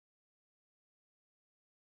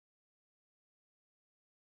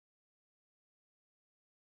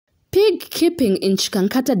Pig keeping in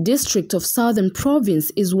Chikankata district of Southern Province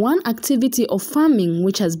is one activity of farming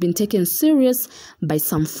which has been taken serious by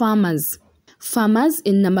some farmers. Farmers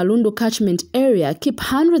in Namalundo catchment area keep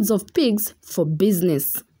hundreds of pigs for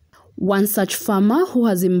business. One such farmer who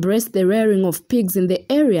has embraced the rearing of pigs in the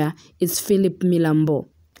area is Philip Milambo.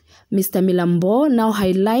 Mr. Milambo now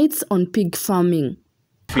highlights on pig farming.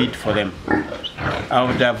 Feed for them. I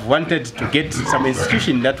would have wanted to get some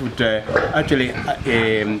institution that would actually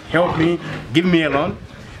help me, give me a loan,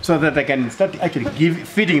 so that I can start actually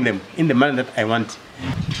feeding them in the manner that I want.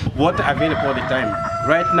 Water available all the time.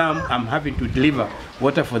 Right now, I'm having to deliver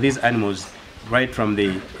water for these animals right from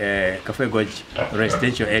the Cafe Gorge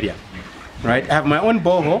residential area. Right, I have my own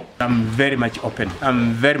borehole. I'm very much open.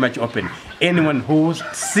 Anyone who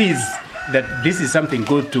sees that this is something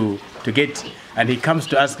good to get, and he comes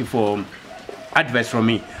to ask for advice from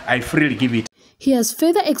me, I freely give it. He has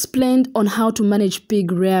further explained on how to manage pig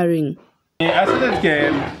rearing. I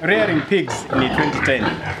started rearing pigs in 2010,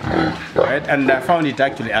 right? And I found it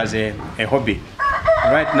actually as a hobby.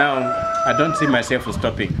 Right now, I don't see myself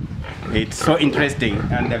stopping. It's so interesting,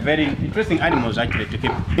 and very interesting animals actually to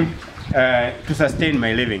keep to sustain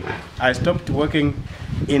my living. I stopped working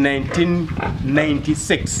in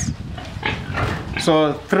 1996.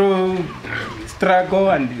 So through struggle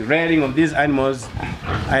and rearing of these animals,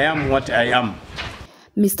 I am what I am.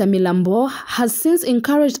 Mr. Milambo has since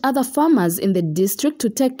encouraged other farmers in the district to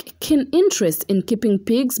take keen interest in keeping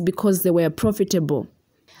pigs because they were profitable.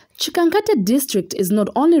 Chikankata district is not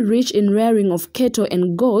only rich in rearing of cattle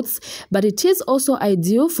and goats, but it is also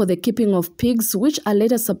ideal for the keeping of pigs, which are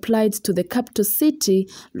later supplied to the capital city,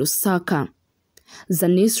 Lusaka.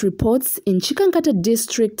 Zanis reports in Chikankata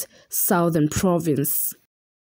district, Southern Province.